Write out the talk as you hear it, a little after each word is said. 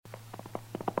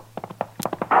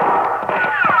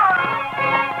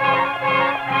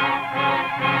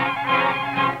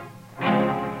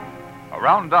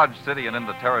Around Dodge City and in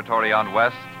the territory on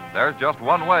West, there's just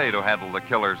one way to handle the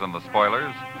killers and the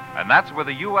spoilers, and that's with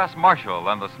a U.S. Marshal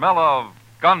and the smell of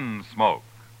Gunsmoke.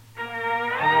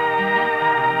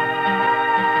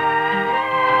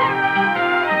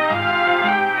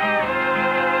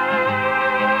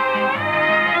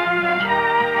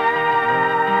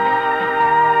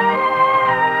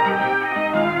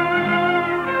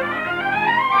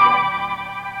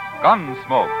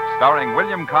 Gunsmoke, starring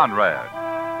William Conrad.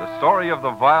 The story of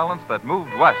the violence that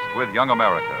moved west with young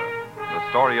America. The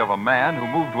story of a man who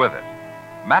moved with it.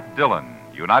 Matt Dillon,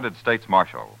 United States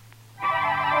Marshal.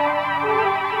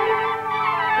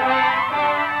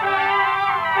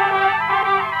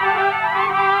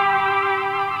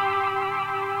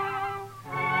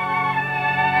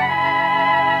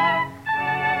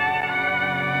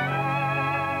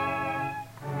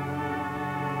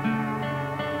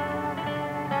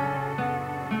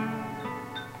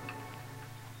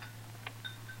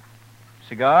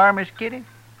 Cigar, Miss Kitty?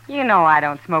 You know I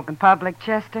don't smoke in public,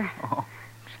 Chester. Oh,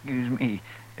 excuse me.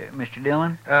 Mr.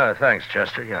 Dillon? Thanks,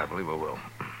 Chester. Yeah, I believe I will.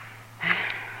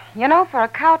 You know, for a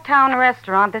Cowtown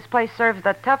restaurant, this place serves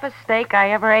the toughest steak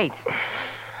I ever ate.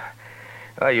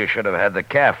 Well, you should have had the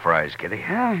calf fries, Kitty.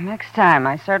 Next time,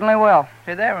 I certainly will.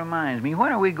 Say, that reminds me.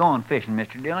 When are we going fishing,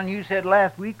 Mr. Dillon? You said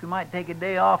last week we might take a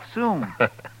day off soon.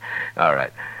 All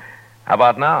right. How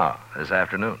about now, this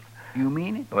afternoon? You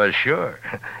mean it? Well, sure.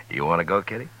 You want to go,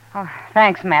 Kitty? Oh,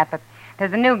 thanks, Matt, but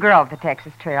there's a new girl at the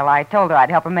Texas Trail. I told her I'd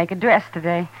help her make a dress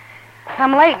today.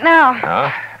 I'm late now. Huh?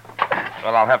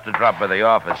 Well, I'll have to drop by the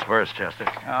office first, Chester.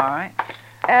 All right.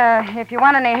 If you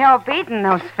want any help eating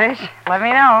those fish, let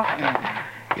me know.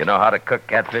 You know how to cook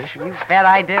catfish? You bet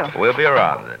I do. We'll be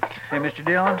around then. Say, Mr.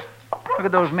 Dillon, look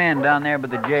at those men down there by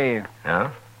the jail. Huh?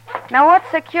 Now, what's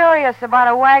so curious about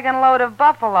a wagon load of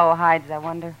buffalo hides, I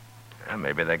wonder?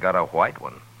 Maybe they got a white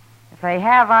one. If they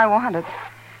have, I want it.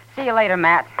 See you later,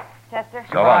 Matt. Chester?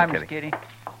 So long, Goodbye, Miss Kitty.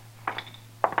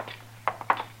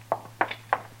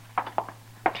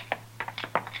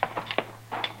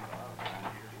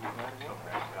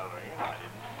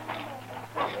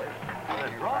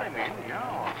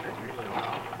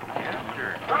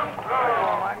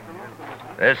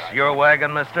 This your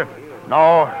wagon, mister?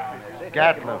 No,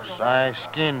 Gatliff's. I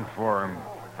skinned for him.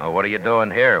 Oh, what are you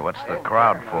doing here? What's the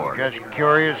crowd for? Just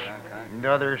curious. The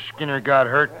other skinner got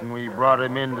hurt, and we brought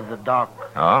him into the dock.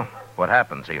 Oh? What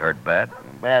happens? He hurt bad?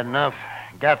 Bad enough.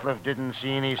 Gatliff didn't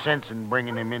see any sense in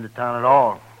bringing him into town at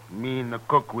all. Me and the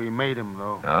cook, we made him,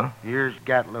 though. Oh? Here's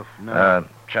Gatliff now.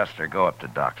 Chester, go up to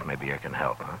Doc's. Maybe I can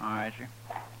help, huh? All right, sir.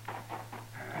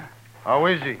 How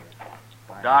is he?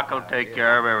 Doc will take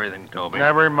care of everything, Toby.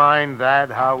 Never mind that.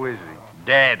 How is he?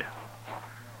 Dead.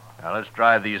 Now, let's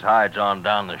drive these hides on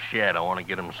down the shed. I want to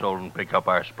get them sold and pick up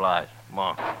our supplies. Come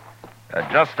on.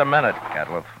 Just a minute,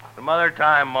 Gatliff. Some other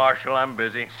time, Marshal. I'm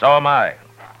busy. So am I.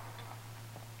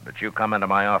 But you come into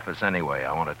my office anyway.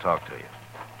 I want to talk to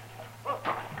you.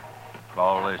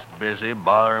 All this busy,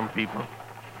 bothering people.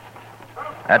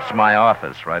 That's my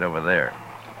office right over there.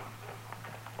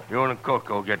 You and the cook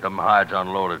go get them hides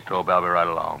unloaded, Toby. I'll be right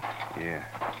along. Yeah.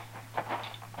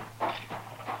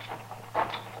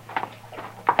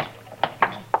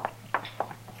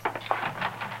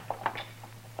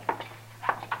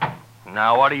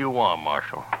 Now, what do you want,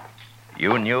 Marshal?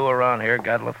 You new around here,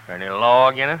 Gatliff? Any law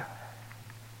again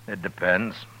it? It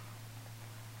depends.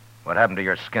 What happened to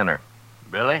your Skinner?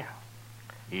 Billy?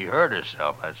 He hurt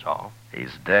himself, that's all.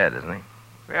 He's dead, isn't he?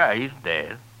 Yeah, he's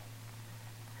dead.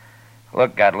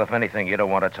 Look, Gatliff, anything you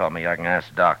don't want to tell me, I can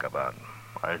ask Doc about.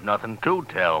 There's nothing to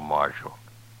tell, Marshal.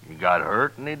 He got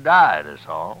hurt and he died, that's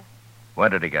all. When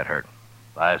did he get hurt?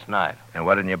 Last night. And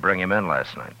why didn't you bring him in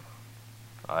last night?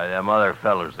 Why, them other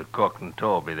fellers, the cook and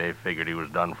Toby, they figured he was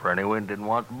done for anyway and didn't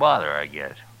want to bother, I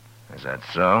guess. Is that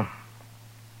so?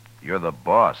 You're the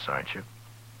boss, aren't you?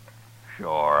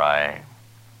 Sure I am.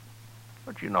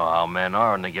 But you know how men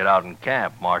are when they get out in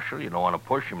camp, Marshal. You don't want to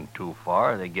push them too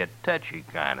far. They get touchy,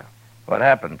 kind of. What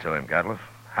happened to him, Gatliff?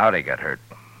 How'd he get hurt?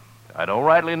 I don't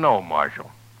rightly know, Marshal.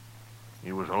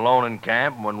 He was alone in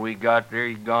camp, and when we got there,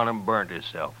 he'd gone and burnt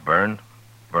himself. Burned?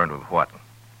 Burned with what?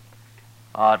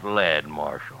 Hot lead,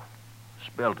 Marshal.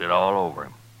 Spilt it all over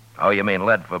him. Oh, you mean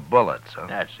lead for bullets, huh?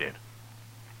 That's it.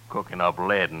 Cooking up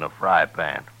lead in a fry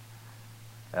pan.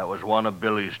 That was one of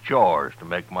Billy's chores, to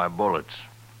make my bullets.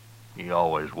 He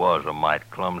always was a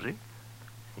mite clumsy.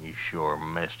 He sure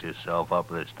messed himself up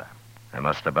this time. There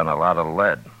must have been a lot of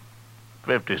lead.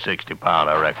 50, 60 pound,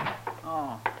 I reckon.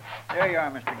 Oh, there you are,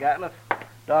 Mr. Gatliff.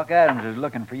 Doc Adams is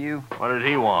looking for you. What does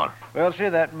he want? Well, see,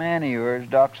 that man of yours,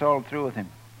 Doc's all through with him.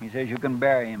 He says you can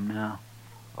bury him now.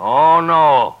 Oh,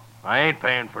 no. I ain't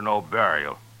paying for no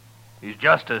burial. He's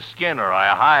just a skinner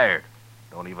I hired.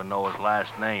 Don't even know his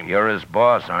last name. You're his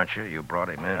boss, aren't you? You brought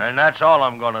him in. And that's all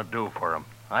I'm gonna do for him.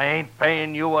 I ain't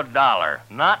paying you $1.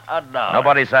 Not $1.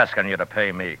 Nobody's asking you to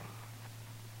pay me.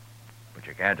 But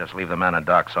you can't just leave the man in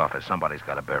Doc's office. Somebody's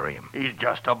got to bury him. He's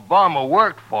just a bum who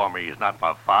worked for me. He's not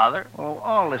my father. Well,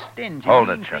 all the stingy Hold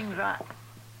it, mean Chester. things I...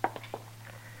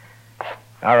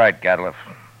 All right, Gatliff.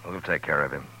 We'll take care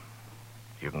of him.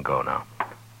 You can go now.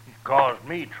 He's caused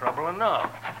me trouble enough.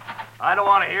 I don't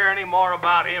want to hear any more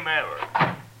about him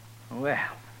ever. Well,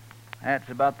 that's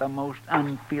about the most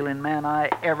unfeeling man I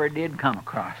ever did come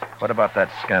across. What about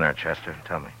that Skinner, Chester?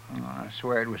 Tell me. Oh, I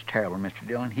swear it was terrible, Mr.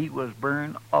 Dillon. He was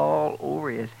burned all over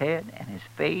his head and his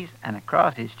face and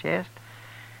across his chest.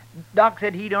 Doc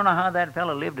said he don't know how that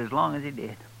fellow lived as long as he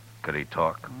did. Could he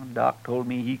talk? Oh, Doc told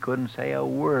me he couldn't say a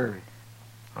word.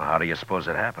 Well, how do you suppose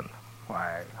it happened?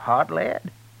 Why, hot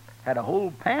lead. Had a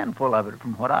whole pan full of it,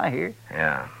 from what I hear.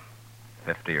 Yeah,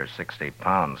 50 or 60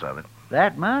 pounds of it.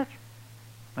 That much?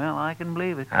 Well, I can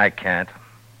believe it. I can't.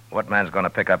 What man's going to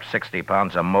pick up 60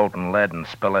 pounds of molten lead and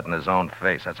spill it in his own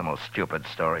face? That's the most stupid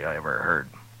story I ever heard.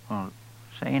 Well,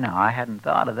 say now, I hadn't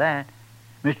thought of that.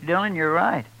 Mr. Dillon, you're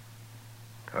right.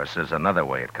 Of course, there's another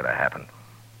way it could have happened.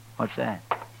 What's that?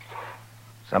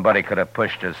 Somebody could have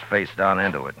pushed his face down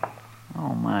into it.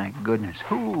 Oh, my goodness.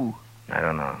 Who? I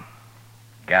don't know.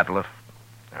 Gatliff,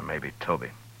 or maybe Toby.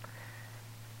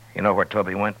 You know where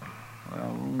Toby went?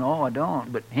 Well, no, I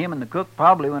don't. But him and the cook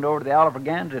probably went over to the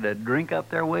Alfraganza to drink up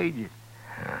their wages.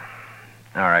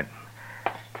 All right.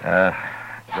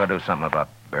 Go do something about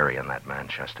burying that man,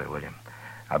 Chester, will you?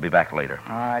 I'll be back later.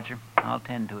 All right, sir. I'll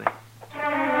tend to it.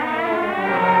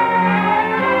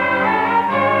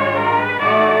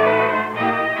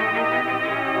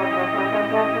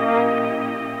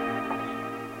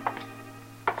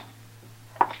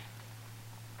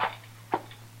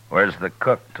 Where's the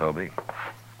cook, Toby?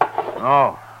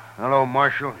 Oh, hello,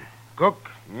 Marshal. Cook,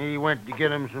 he went to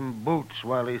get him some boots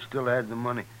while he still had the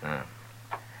money.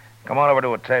 Come on over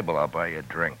to a table. I'll buy you a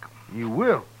drink. You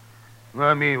will? Well,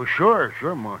 I mean, sure,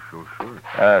 Marshal,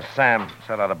 sure. Sam,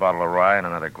 set out a bottle of rye and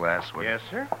another glass, will you? Yes,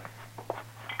 sir.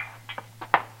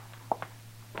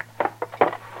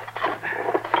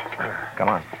 Come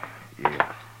on.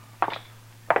 Yeah.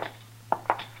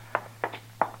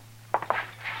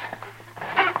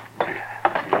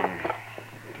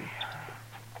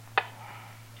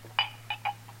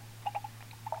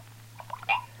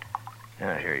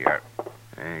 Yeah, here you are.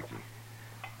 Thank you.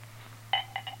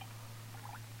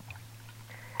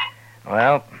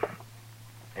 Well,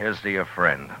 here's to your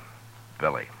friend,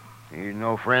 Billy. He's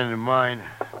no friend of mine,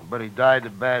 but he died a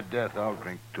bad death. I'll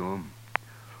drink to him.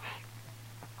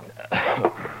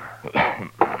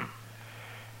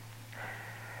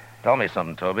 Tell me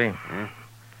something, Toby.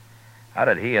 How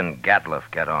did he and Gatliff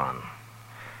get on?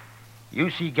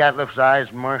 You see Gatliff's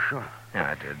eyes, Marshal?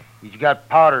 Yeah, I did. He's got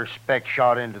powder specks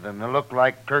shot into them. They look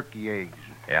like turkey eggs.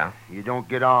 Yeah? You don't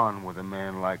get on with a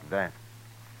man like that.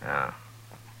 Yeah.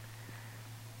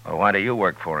 Well, why do you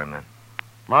work for him, then?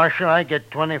 Marshal, I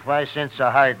get 25 cents a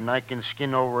hide, and I can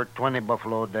skin over 20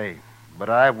 buffalo a day. But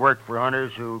I've worked for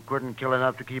hunters who couldn't kill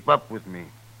enough to keep up with me.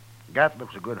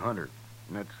 Gatliff's a good hunter.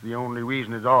 And that's the only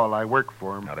reason at all I work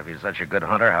for him. Now, if he's such a good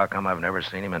hunter, how come I've never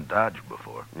seen him in Dodge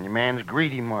before? And the man's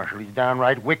greedy, Marshal. He's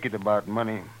downright wicked about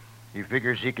money. He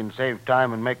figures he can save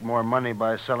time and make more money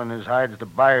by selling his hides to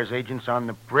buyer's agents on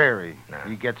the prairie. Yeah.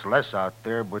 He gets less out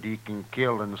there, but he can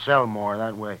kill and sell more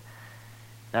that way.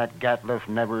 That Gatliff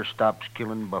never stops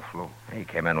killing buffalo. He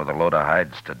came in with a load of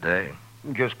hides today.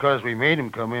 Just 'cause we made him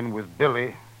come in with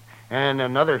Billy. And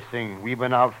another thing, we've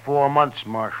been out 4 months,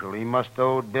 Marshal. He must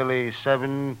owe Billy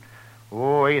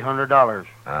 $800.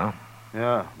 Oh?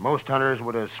 Yeah, most hunters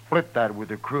would have split that with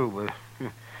the crew, but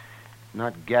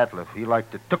not Gatliff. He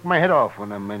like to took my head off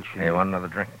when I mentioned Hey, it. want another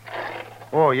drink?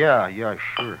 Oh, yeah,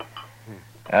 sure.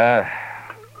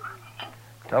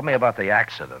 Tell me about the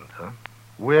accident, huh?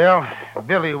 Well,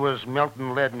 Billy was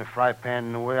melting lead in a fry pan,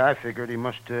 and the way I figured he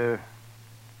must have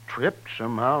tripped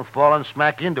somehow, fallen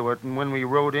smack into it, and when we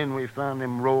rode in, we found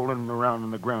him rolling around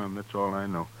on the ground. That's all I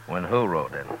know. When who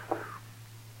rode in?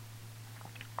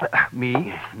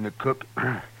 Me and the cook.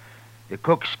 The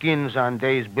cook skins on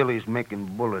days Billy's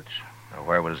making bullets. Now,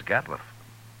 where was Gatliff?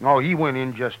 Oh, he went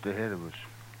in just ahead of us.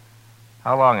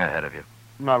 How long ahead of you?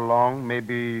 Not long,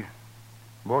 maybe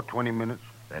about 20 minutes.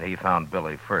 Then he found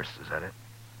Billy first, is that it?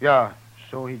 Yeah,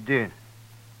 so he did.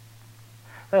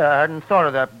 Hey, I hadn't thought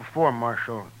of that before,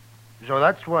 Marshal. So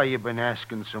that's why you've been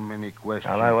asking so many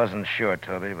questions. Well, I wasn't sure,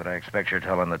 Toby, but I expect you're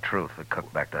telling the truth. The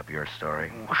cook backed up your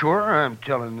story. Sure, I'm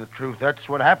telling the truth. That's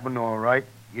what happened, all right.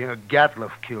 Yeah,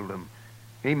 Gatliff killed him.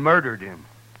 He murdered him.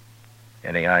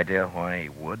 Any idea why he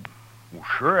would? Well,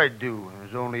 sure I do.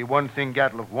 There's only one thing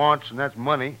Gatliff wants, and that's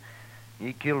money.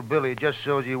 He killed Billy just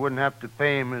so you wouldn't have to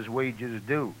pay him his wages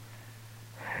due.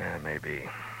 Yeah, maybe.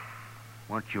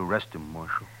 Why don't you arrest him,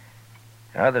 Marshal?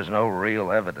 There's no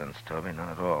real evidence, Toby, not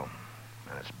at all.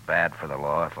 And it's bad for the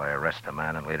law if I arrest a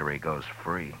man and later he goes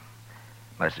free.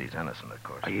 Unless he's innocent, of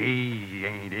course. He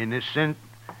ain't innocent.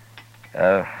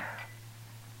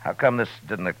 How come this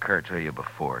didn't occur to you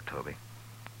before, Toby?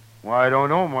 Why, I don't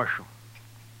know, Marshal.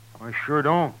 I sure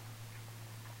don't.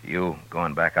 You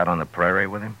going back out on the prairie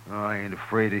with him? I ain't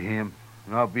afraid of him.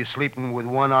 I'll be sleeping with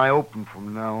one eye open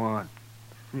from now on.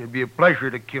 It'd be a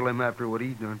pleasure to kill him after what he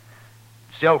done.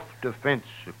 Self-defense,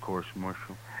 of course,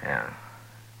 Marshal. Yeah.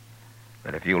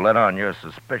 But if you let on you're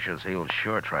suspicious, he'll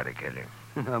sure try to kill you.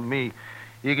 Not me.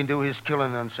 He can do his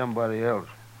killing on somebody else.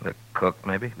 The cook,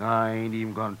 maybe? I ain't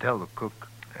even gonna tell the cook.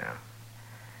 Yeah.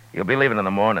 You'll be leaving in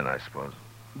the morning, I suppose.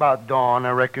 About dawn,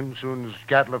 I reckon, soon as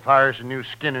Gatliff hires a new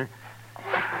skinner.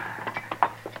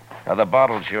 The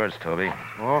bottle's yours, Toby.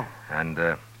 Oh? And,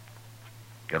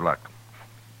 good luck.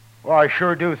 Well, I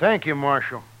sure do. Thank you,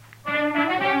 Marshal.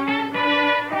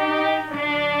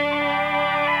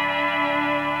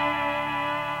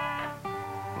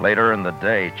 Later in the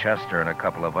day, Chester and a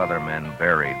couple of other men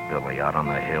buried Billy out on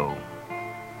the hill.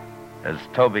 As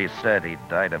Toby said, he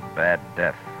died a bad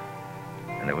death,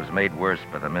 and it was made worse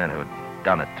by the men who'd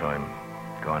done it to him,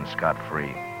 going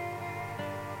scot-free.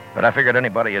 But I figured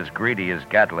anybody as greedy as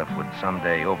Gatliff would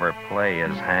someday overplay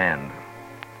his hand,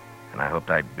 and I hoped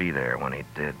I'd be there when he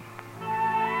did.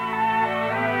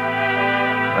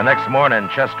 The next morning,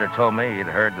 Chester told me he'd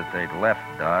heard that they'd left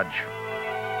Dodge.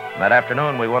 And that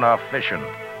afternoon, we went off fishing.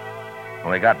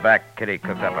 When we got back, Kitty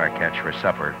cooked up our catch for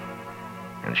supper,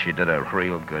 and she did a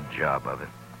real good job of it.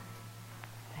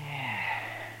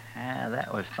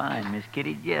 That was fine, Miss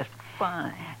Kitty, just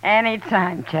fine.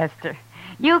 Anytime, Chester.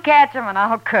 You catch 'em and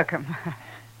I'll cook 'em.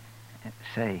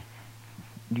 Say,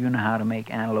 do you know how to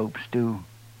make antelope stew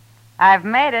I've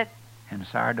made it. and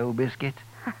sourdough biscuits?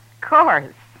 Of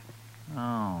course.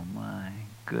 Oh, my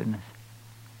goodness.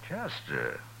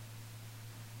 Chester,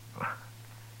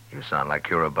 you sound like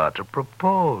you're about to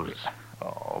propose.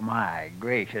 Oh, my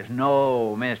gracious.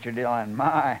 No, Mr. Dillon,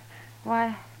 my.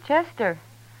 Why, Chester,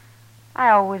 I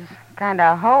always kind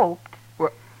of hoped.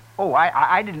 Oh,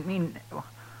 I didn't mean...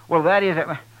 Well, that is...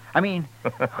 I mean...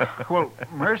 Well,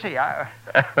 mercy,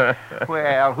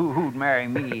 well, who'd marry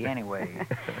me anyway?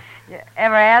 You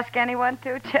ever ask anyone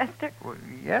to, Chester? Well,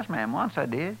 yes, ma'am, once I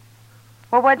did.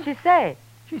 Well, what'd she say?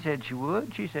 She said she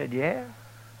would. She said, yeah.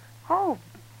 Oh,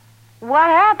 what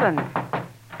happened?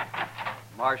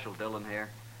 Marshal Dillon here.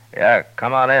 Yeah,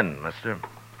 come on in, mister.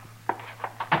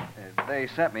 They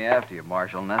sent me after you,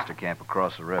 Marshal. Nestor camp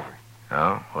across the river.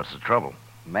 Oh, what's the trouble?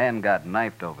 A man got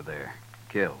knifed over there.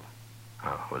 Killed.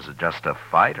 Oh, was it just a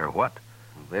fight or what?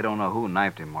 They don't know who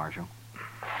knifed him, Marshal.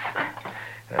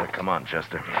 Come on,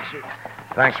 Chester.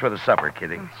 Thanks for the supper,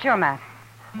 Kitty. Sure, Matt.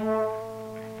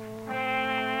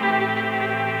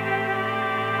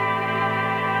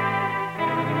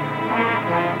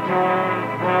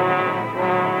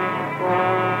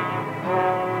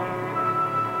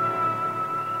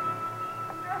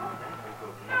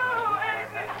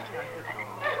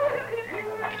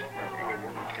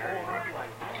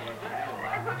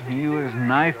 He was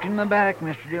knifed in the back,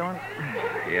 Mr. Dillon.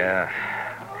 Yeah,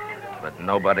 but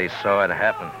nobody saw it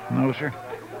happen. No, sir.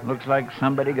 Looks like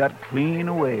somebody got clean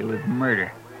away with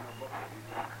murder.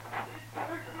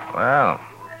 Well,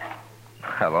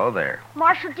 hello there.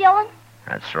 Marshal Dillon,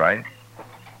 That's right.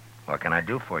 What can I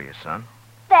do for you, son?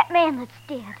 that man that's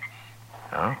dead.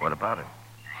 Huh? What about him?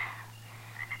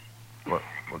 Well,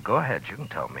 go ahead. You can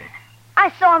tell me.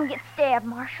 I saw him get stabbed,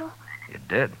 Marshal. You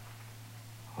did?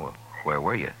 Well, where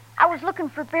were you? I was looking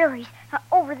for berries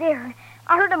over there.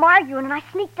 I heard them arguing, and I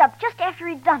sneaked up just after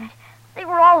he'd done it. They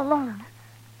were all alone.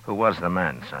 Who was the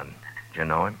man, son? Did you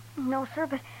know him? No, sir,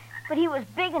 but he was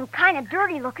big and kind of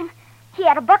dirty looking. He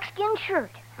had a buckskin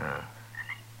shirt.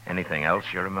 Anything else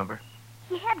you remember?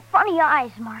 He had funny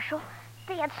eyes, Marshal.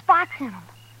 They had spots in them.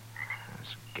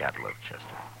 It's Gatliff, Chester.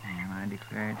 Yeah, I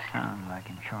declare it sounds like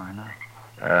him, sure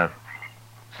enough.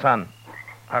 Son,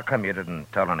 how come you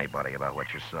didn't tell anybody about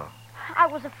what you saw? I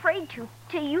was afraid to,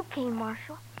 till you came,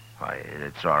 Marshal. Why,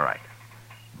 it's all right.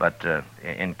 But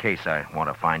in case I want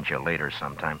to find you later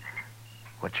sometime,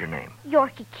 what's your name?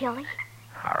 Yorkie Kelly.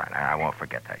 All right, I won't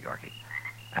forget that, Yorkie.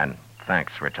 And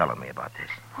thanks for telling me about this.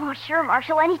 Oh, sure,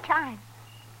 Marshal, anytime.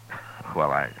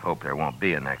 Well, I hope there won't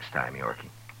be a next time, Yorkie.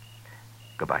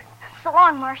 Goodbye. So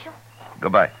long, Marshal.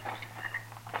 Goodbye.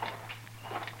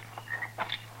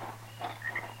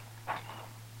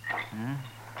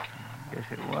 Guess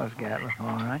it was Gatliff,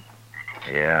 all right.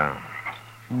 Yeah.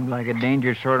 Seems like a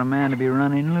dangerous sort of man to be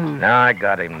running loose. No, I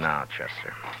got him now,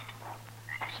 Chester.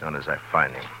 As soon as I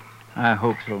find him. I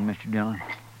hope so, Mr. Dillon.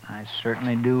 I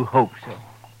certainly do hope so.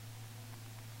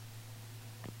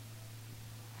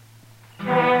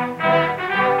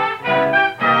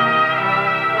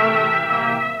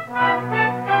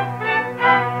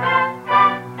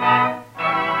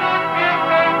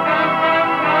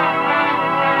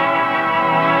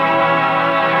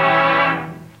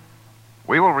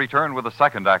 We will return with the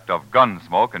second act of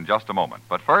Gunsmoke in just a moment.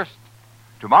 But first,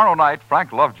 tomorrow night,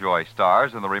 Frank Lovejoy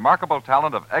stars in the remarkable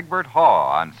talent of Egbert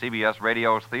Haw on CBS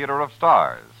Radio's Theater of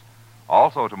Stars.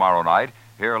 Also tomorrow night,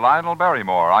 hear Lionel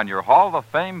Barrymore on your Hall of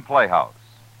Fame Playhouse.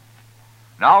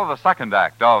 Now the second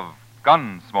act of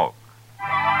Gunsmoke.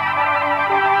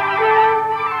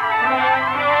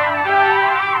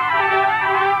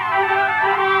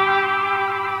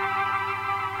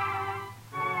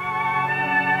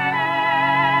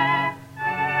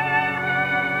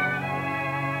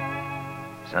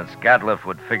 Since Gatliff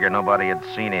would figure nobody had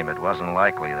seen him, it wasn't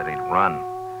likely that he'd run.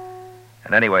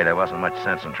 And anyway, there wasn't much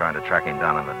sense in trying to track him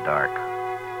down in the dark.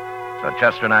 So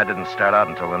Chester and I didn't start out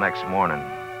until the next morning.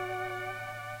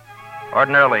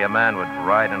 Ordinarily, a man would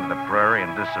ride into the prairie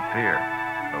and disappear.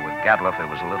 But with Gatliff, it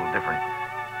was a little different.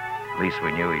 At least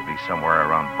we knew he'd be somewhere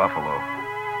around Buffalo.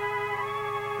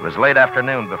 It was late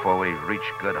afternoon before we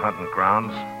reached good hunting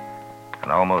grounds,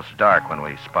 and almost dark when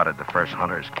we spotted the first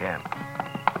hunter's camp.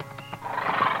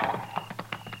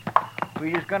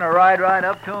 We just gonna ride right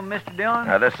up to him, Mr. Dillon?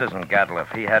 Now, this isn't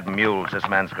Gatliff. He had mules. This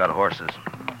man's got horses.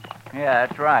 Yeah,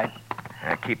 that's right.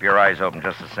 Keep your eyes open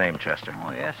just the same, Chester.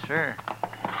 Oh, yes, sir.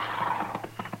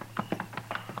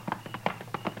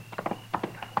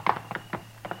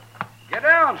 Get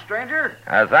down, stranger.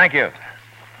 Thank you.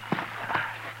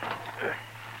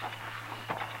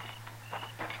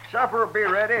 Supper will be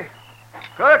ready.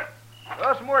 Cook,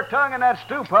 throw some more tongue in that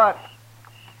stew pot.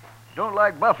 Don't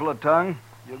like buffalo tongue.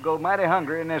 You'll go mighty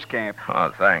hungry in this camp.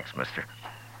 Oh, thanks, mister.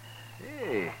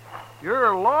 Hey, you're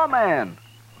a lawman.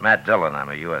 Matt Dillon. I'm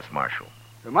a U.S. Marshal.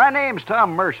 My name's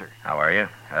Tom Mercer. How are you?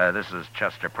 This is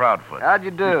Chester Proudfoot. How'd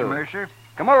you do? Mr. Mercer?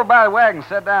 Come over by the wagon and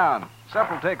sit down.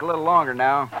 Supper'll take a little longer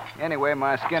now. Anyway,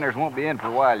 my skinners won't be in for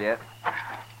a while yet.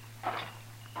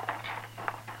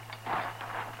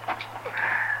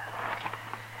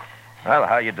 Well,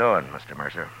 how you doing, Mr.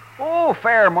 Mercer? Oh,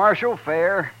 fair, Marshal,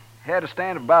 fair. Had a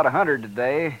stand of about 100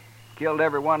 today. Killed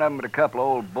every one of them but a couple of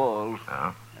old bulls.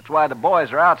 Oh? That's why the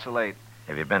boys are out so late.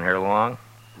 Have you been here long?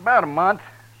 About a month.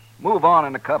 Move on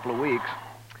in a couple of weeks.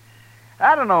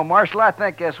 I don't know, Marshal. I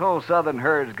think this whole southern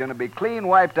herd's going to be clean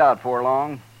wiped out for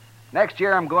long. Next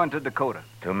year I'm going to Dakota.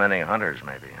 Too many hunters,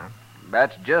 maybe, huh?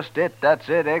 That's just it. That's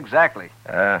it, exactly.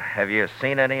 Have you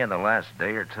seen any in the last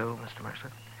day or two, Mr.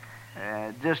 Mercer?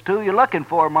 Just who you looking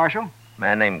for, Marshal?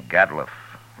 Man named Gatliff.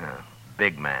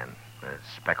 Big man.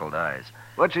 Speckled eyes.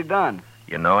 What's he done?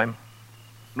 You know him?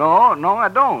 No, I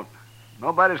don't.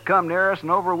 Nobody's come near us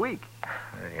in over a week.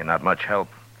 You're not much help.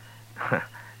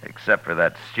 Except for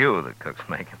that stew the cook's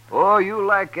making. Oh, you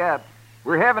like that.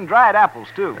 We're having dried apples,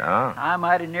 too. Oh? I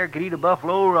mighty near could eat a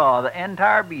buffalo raw, the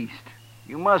entire beast.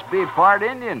 You must be part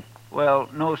Indian. Well,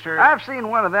 no, sir. I've seen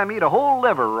one of them eat a whole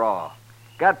liver raw.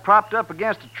 Got propped up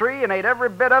against a tree and ate every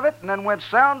bit of it and then went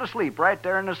sound asleep right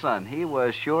there in the sun. He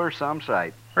was sure some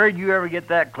sight. Where'd you ever get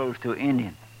that close to an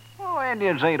Indian? Oh,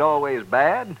 Indians ain't always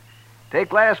bad.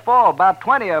 Take last fall, about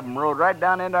 20 of them rode right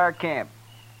down into our camp.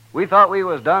 We thought we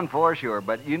was done for, sure,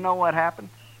 but you know what happened?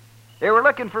 They were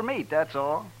looking for meat, that's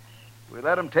all. We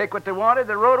let them take what they wanted,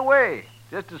 they rode away.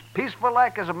 Just as peaceful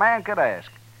like as a man could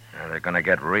ask. They're going to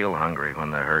get real hungry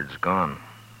when the herd's gone.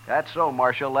 That's so,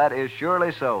 Marshal. That is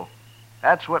surely so.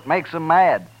 That's what makes them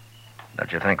mad.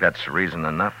 Don't you think that's reason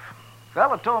enough?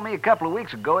 Fella told me a couple of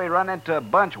weeks ago he run into a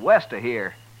bunch west of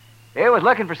here. He was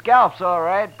looking for scalps, all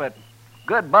right, but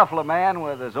good buffalo man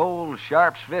with his old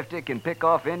Sharps 50 can pick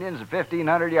off Indians at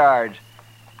 1,500 yards.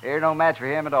 They're no match for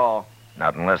him at all.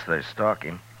 Not unless they stalk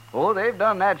him. Oh, they've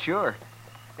done that, sure.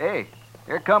 Hey,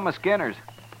 here come my skinners.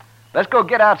 Let's go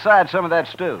get outside some of that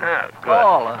stew. Good.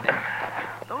 All of it.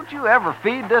 Don't you ever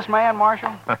feed this man,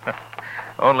 Marshal?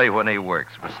 Only when he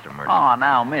works, Mr. Mercer. Oh,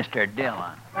 now, Mr.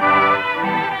 Dillon.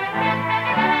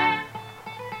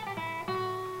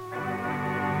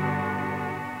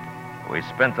 We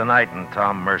spent the night in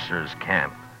Tom Mercer's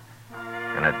camp.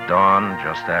 And at dawn,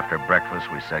 just after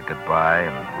breakfast, we said goodbye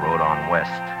and rode on west.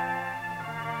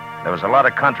 There was a lot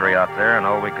of country out there, and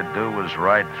all we could do was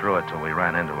ride through it till we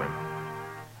ran into him.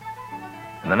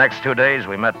 In the next 2 days,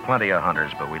 we met plenty of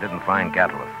hunters, but we didn't find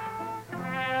Gatliff.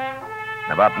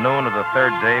 About noon of the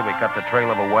third day, we cut the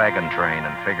trail of a wagon train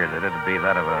and figured that it'd be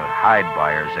that of a hide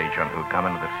buyer's agent who'd come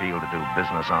into the field to do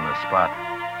business on the spot.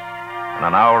 And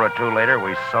an hour or two later,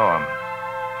 we saw him.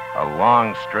 A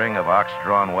long string of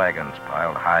ox-drawn wagons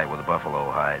piled high with buffalo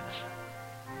hides.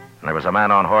 And there was a man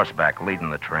on horseback leading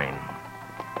the train.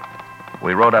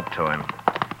 We rode up to him.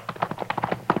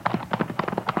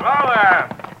 Hello there.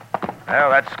 Well,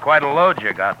 that's quite a load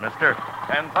you got, mister.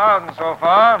 10,000 so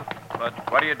far. But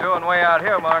what are you doing way out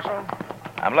here, Marshal?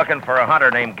 I'm looking for a hunter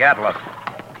named Gatliff.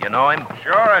 You know him?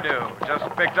 Sure I do. Just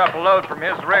picked up a load from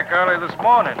his rick early this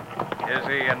morning. Is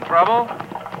he in trouble?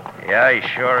 Yeah, he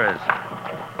sure is.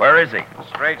 Where is he?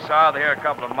 Straight south here a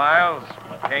couple of miles.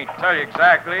 Can't tell you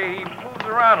exactly. He moves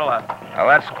around a lot. Well,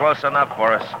 that's close enough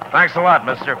for us. Thanks a lot,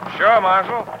 mister. Sure,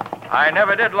 Marshal. I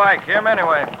never did like him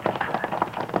anyway.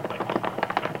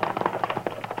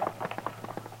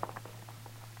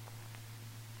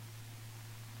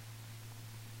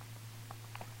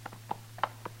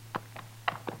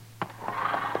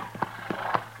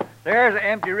 There's an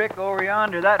empty rick over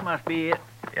yonder. That must be it.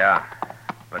 Yeah,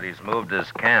 but he's moved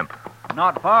his camp.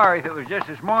 Not far if it was just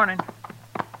this morning.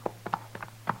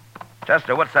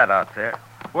 Chester, what's that out there?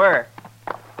 Where?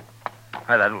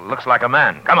 Hey, that looks like a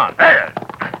man. Come on. There.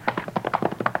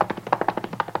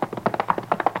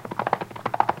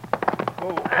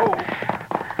 Oh.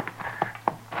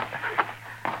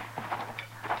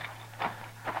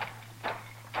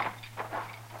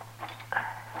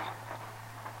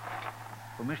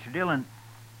 Well, Mr. Dillon,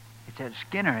 it's that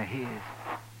Skinner of his.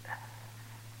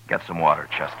 Get some water,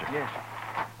 Chester. Yes.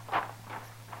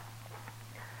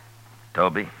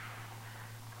 Toby?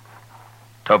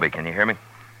 Toby, can you hear me?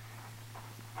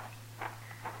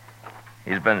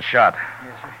 He's been shot.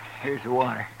 Yes, sir. Here's the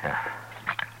water.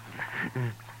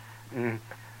 Yeah.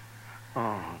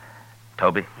 Oh.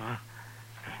 Toby?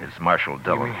 It's Marshal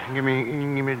Dillon. Give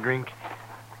me a drink.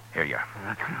 Here you are.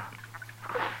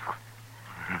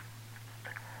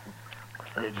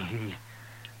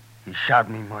 He shot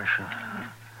me, Marshal.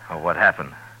 Oh, what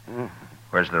happened?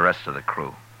 Where's the rest of the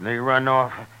crew? They run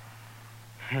off.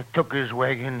 He took his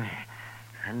wagon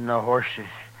and the horses.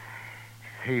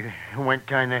 He went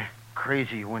kind of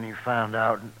crazy when he found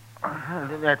out.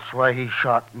 That's why he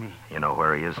shot me. You know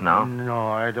where he is now? No,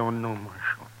 I don't know,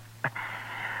 Marshal.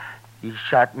 He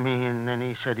shot me, and then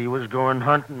he said he was going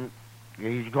hunting.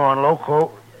 He's going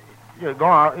loco. You're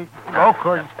going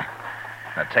loco.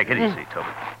 Now, take it easy, Toby.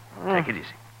 Take it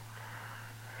easy.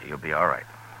 You'll be all right.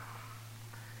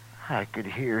 I could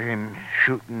hear him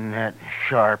shooting at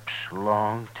Sharps a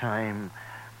long time.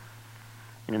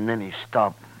 And then he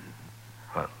stopped.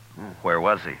 Well, where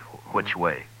was he? Which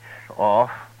way?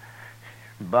 Off.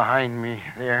 Behind me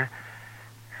there.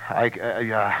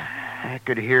 I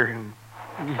could hear him.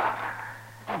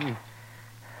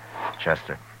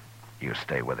 Chester, you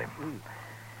stay with him.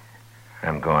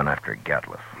 I'm going after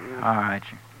Gatliff. All right,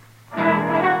 sir.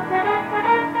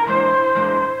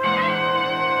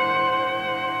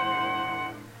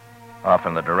 Off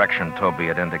in the direction Toby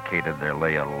had indicated, there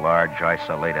lay a large,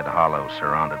 isolated hollow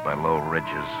surrounded by low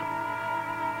ridges.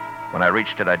 When I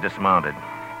reached it, I dismounted,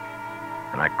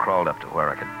 and I crawled up to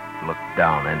where I could look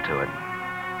down into it.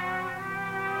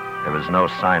 There was no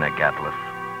sign of Gatliff,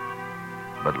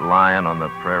 but lying on the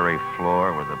prairie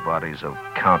floor were the bodies of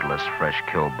countless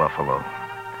fresh-killed buffalo.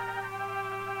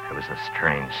 It was a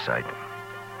strange sight.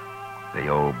 The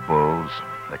old bulls,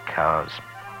 the cows,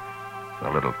 the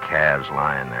little calves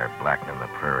lying there blackening the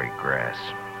prairie grass.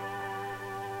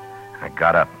 I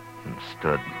got up and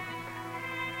stood,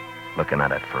 looking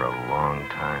at it for a long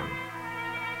time.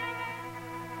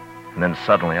 And then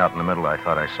suddenly, out in the middle, I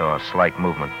thought I saw a slight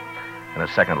movement. And a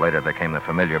second later, there came the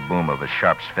familiar boom of a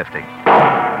Sharps 50.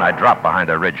 And I dropped behind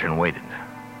a ridge and waited.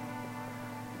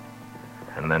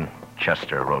 And then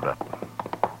Chester rode up.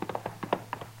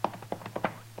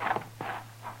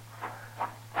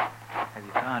 Have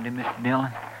you found him, Mr.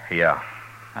 Dillon? Yeah.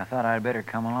 I thought I'd better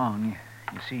come along.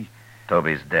 You see...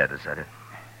 Toby's dead, is that it?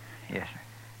 Yes,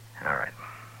 sir. All right.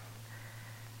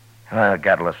 Well,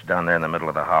 Gatliff's down there in the middle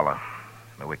of the hollow.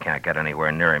 But we can't get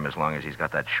anywhere near him as long as he's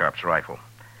got that Sharps rifle.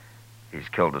 He's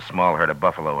killed a small herd of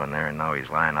buffalo in there, and now he's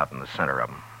lying out in the center of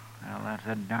them. Well, that's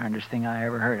the darndest thing I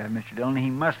ever heard of, Mr. Dillon. He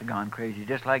must have gone crazy,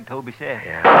 just like Toby said.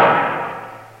 Yeah.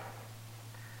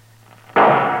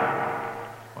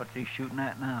 What's he shooting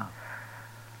at now?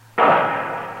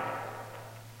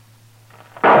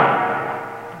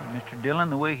 Mr. Dillon,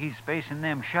 the way he's spacing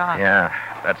them shots. Yeah,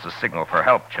 that's a signal for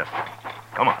help, Chester.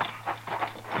 Come on.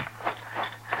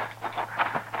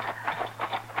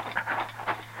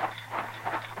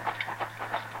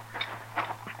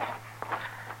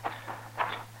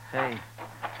 Say,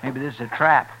 Maybe this is a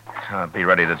trap. Be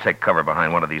ready to take cover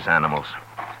behind one of these animals.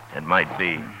 It might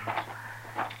be.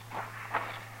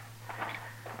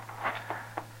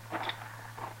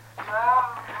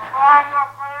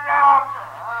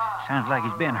 Sounds like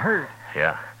he's been hurt.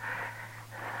 Yeah.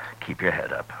 Keep your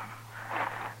head up.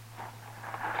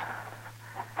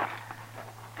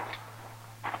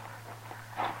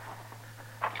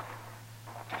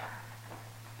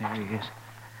 There he is.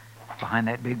 Behind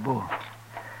that big bull.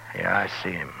 Yeah, I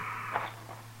see him.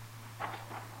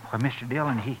 Why, Mr.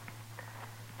 Dillon,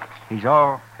 he's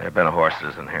all... There have been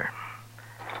horses in here.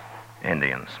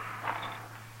 Indians.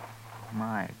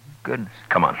 My goodness.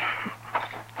 Come on.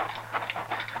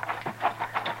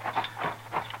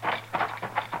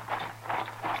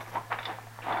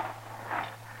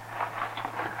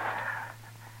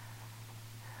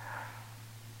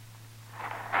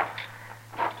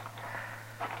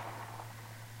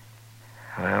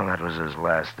 Well, that was his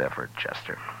last effort,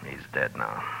 Chester. He's dead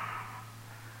now.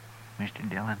 Mr.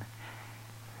 Dillon,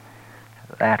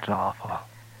 that's awful.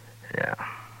 Yeah.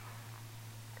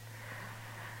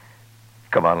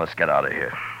 Come on, let's get out of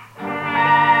here.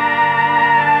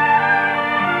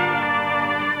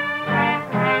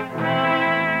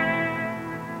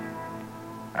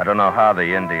 I don't know how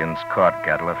the Indians caught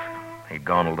Gatliff. He'd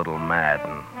gone a little mad,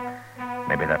 and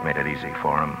maybe that made it easy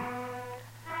for him.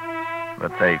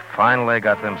 But they finally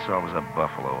got themselves a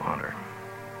buffalo hunter.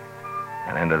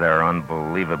 And into their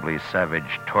unbelievably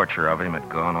savage torture of him had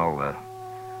gone all the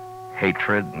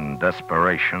hatred and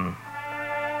desperation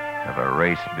of a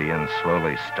race being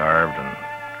slowly starved and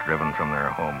driven from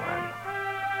their homeland.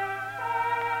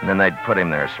 And then they'd put him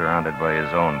there surrounded by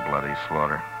his own bloody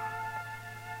slaughter.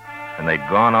 And they'd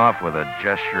gone off with a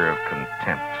gesture of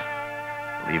contempt,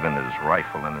 leaving his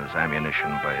rifle and his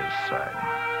ammunition by his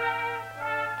side.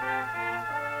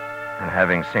 And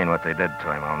having seen what they did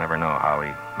to him, I'll never know how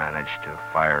he managed to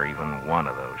fire even one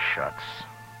of those shots.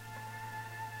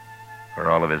 For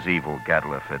all of his evil,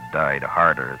 Gatliff had died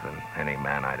harder than any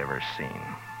man I'd ever seen.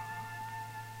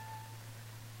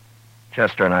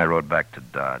 Chester and I rode back to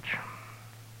Dodge.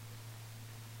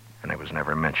 And it was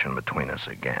never mentioned between us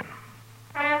again.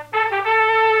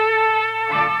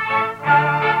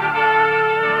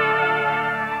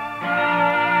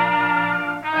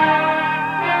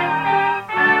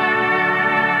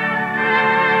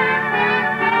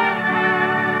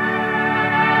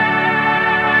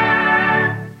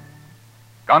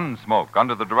 Gunsmoke,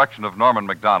 under the direction of Norman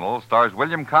Macdonald, stars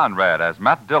William Conrad as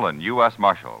Matt Dillon, U.S.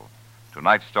 Marshal.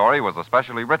 Tonight's story was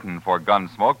especially written for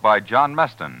Gunsmoke by John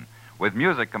Meston, with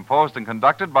music composed and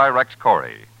conducted by Rex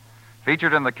Corey.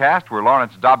 Featured in the cast were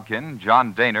Lawrence Dobkin,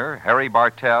 John Daner, Harry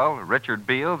Bartell, Richard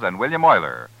Beals, and William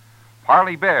Euler.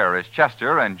 Parley Bear is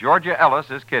Chester, and Georgia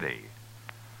Ellis is Kitty.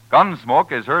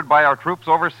 Gunsmoke is heard by our troops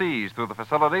overseas through the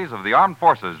facilities of the Armed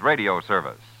Forces Radio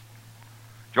Service.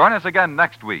 Join us again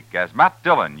next week as Matt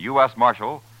Dillon, U.S.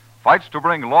 Marshal, fights to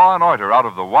bring law and order out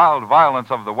of the wild violence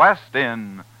of the West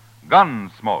in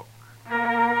Gunsmoke.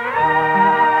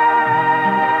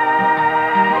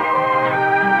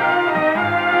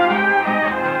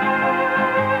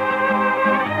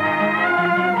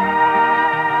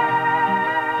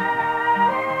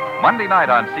 Monday night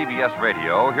on CBS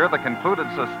Radio, hear the concluded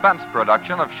suspense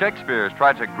production of Shakespeare's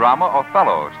tragic drama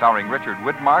Othello, starring Richard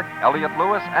Widmark, Elliot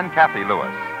Lewis, and Kathy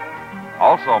Lewis.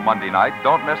 Also Monday night,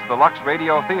 don't miss the Lux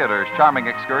Radio Theater's charming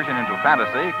excursion into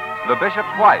fantasy, The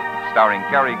Bishop's Wife, starring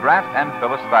Cary Grant and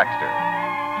Phyllis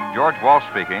Thaxter. George Walsh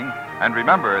speaking, and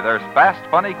remember, there's fast,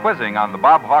 funny quizzing on The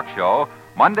Bob Hawk Show,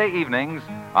 Monday evenings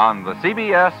on the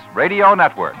CBS Radio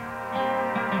Network.